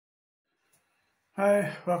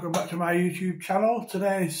Hi, welcome back to my YouTube channel.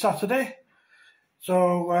 Today is Saturday,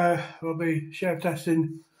 so we'll be shave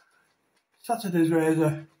testing Saturday's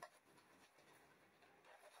razor.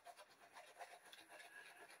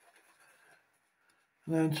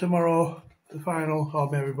 And then tomorrow, the final,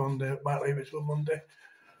 or maybe Monday, might leave it till Monday,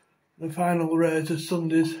 the final razor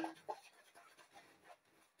Sundays.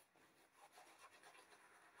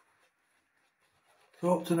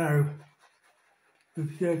 So up to now,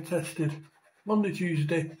 we've shave tested Monday,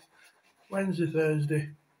 Tuesday, Wednesday,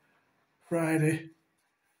 Thursday, Friday,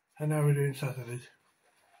 and now we're doing Saturdays.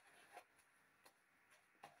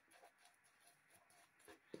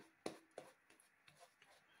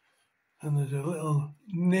 And there's a little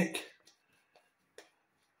nick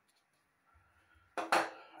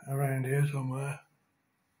around here somewhere.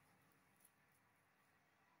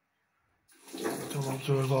 I want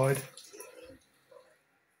to avoid.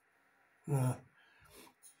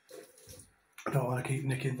 I don't want to keep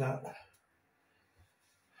nicking that.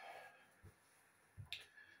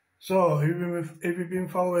 So, if you've been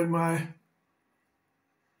following my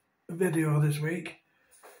video this week,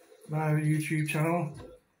 my YouTube channel,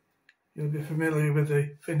 you'll be familiar with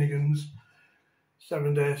the Finnigans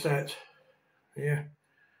 7-day set here.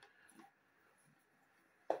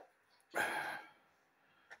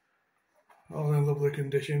 All in lovely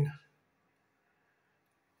condition.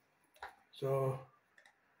 So,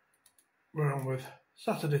 we're on with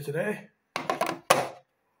Saturday today.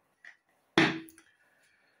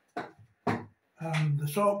 And the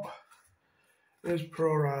soap is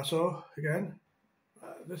Pro Raso again.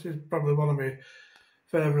 This is probably one of my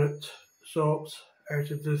favourite soaps out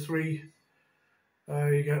of the three.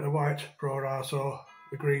 You get the white Pro Raso,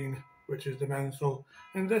 the green, which is the menthol,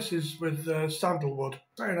 and this is with sandalwood.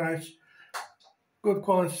 Very nice, good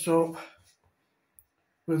quality soap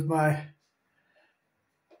with my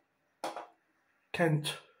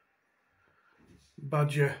Kent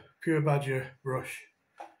Badger, Pure Badger brush.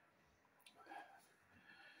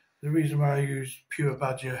 The reason why I use Pure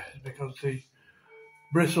Badger is because the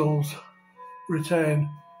bristles retain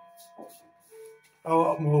a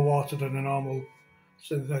lot more water than a normal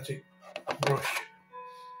synthetic brush.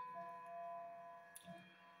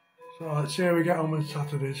 So let's see how we get on with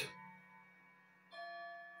Saturdays.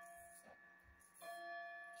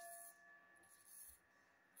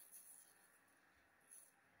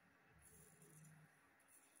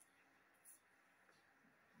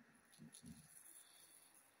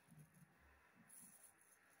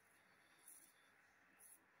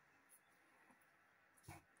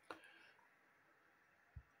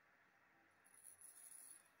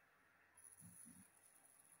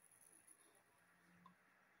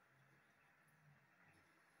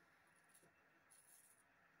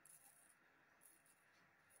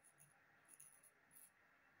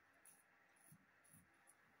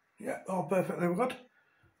 Yeah, all perfectly good,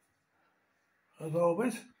 as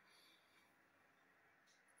always.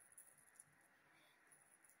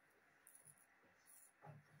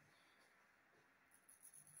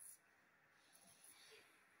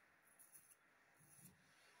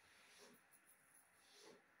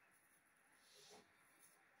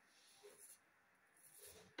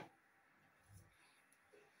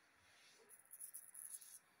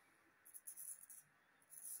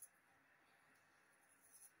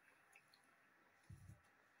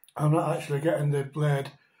 I'm not actually getting the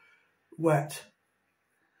blade wet.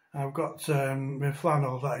 I've got my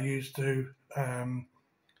flannel that I use to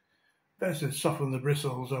basically soften the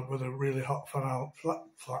bristles up with a really hot flannel.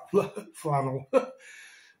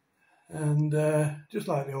 And just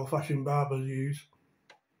like the old-fashioned barbers use.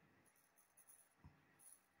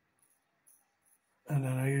 And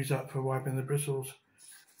then I use that for wiping the bristles.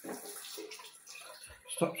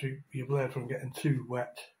 Stops your blade from getting too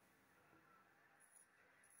wet.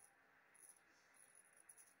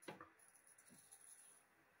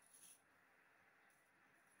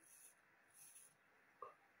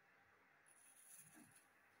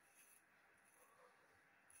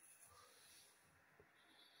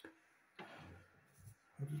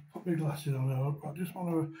 I'll just put my glasses on now. I just want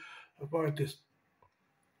to avoid this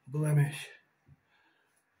blemish.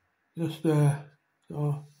 Just there.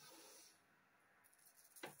 So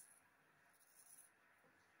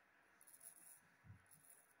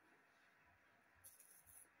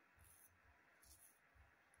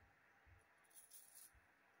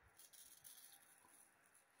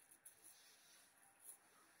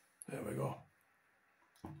there we go.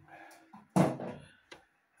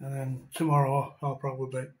 And then tomorrow I'll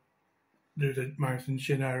probably do the mouth and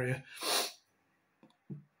chin area.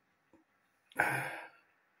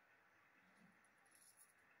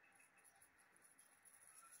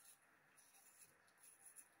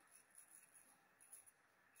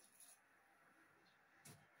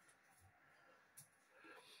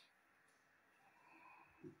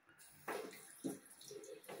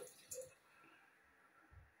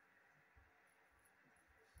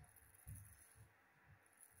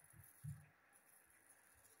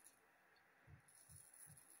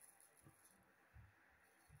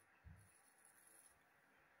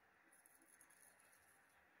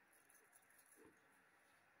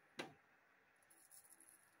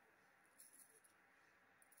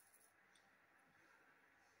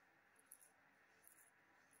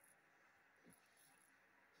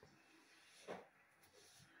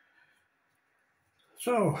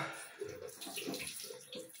 So,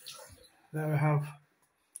 there we have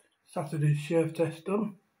Saturday's shave test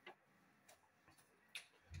done.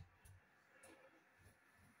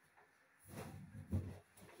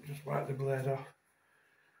 Just wipe the blade off.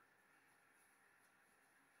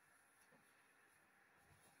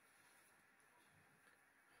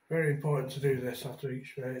 Very important to do this after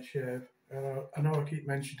each shave. I know I keep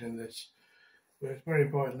mentioning this, but it's very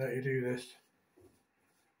important that you do this.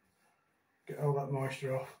 Get all that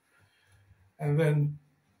moisture off. And then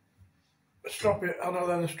strop it on a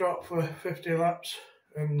leather strop for 50 laps,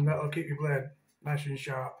 and that'll keep your blade nice and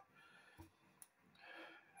sharp.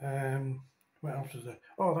 What else is there?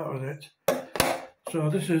 Oh, that was it. So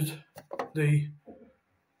this is the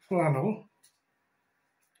flannel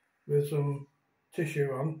with some tissue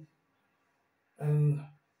on, and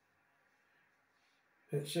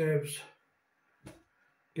it saves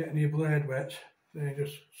getting your blade wet. Then you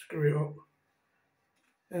just screw it up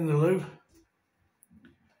in the loo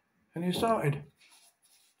and you're sorted.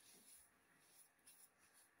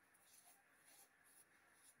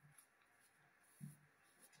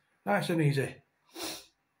 Nice and easy.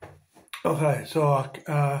 Okay, so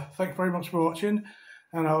thank you very much for watching,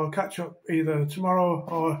 and I'll catch up either tomorrow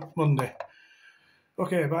or Monday.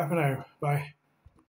 Okay, bye for now. Bye.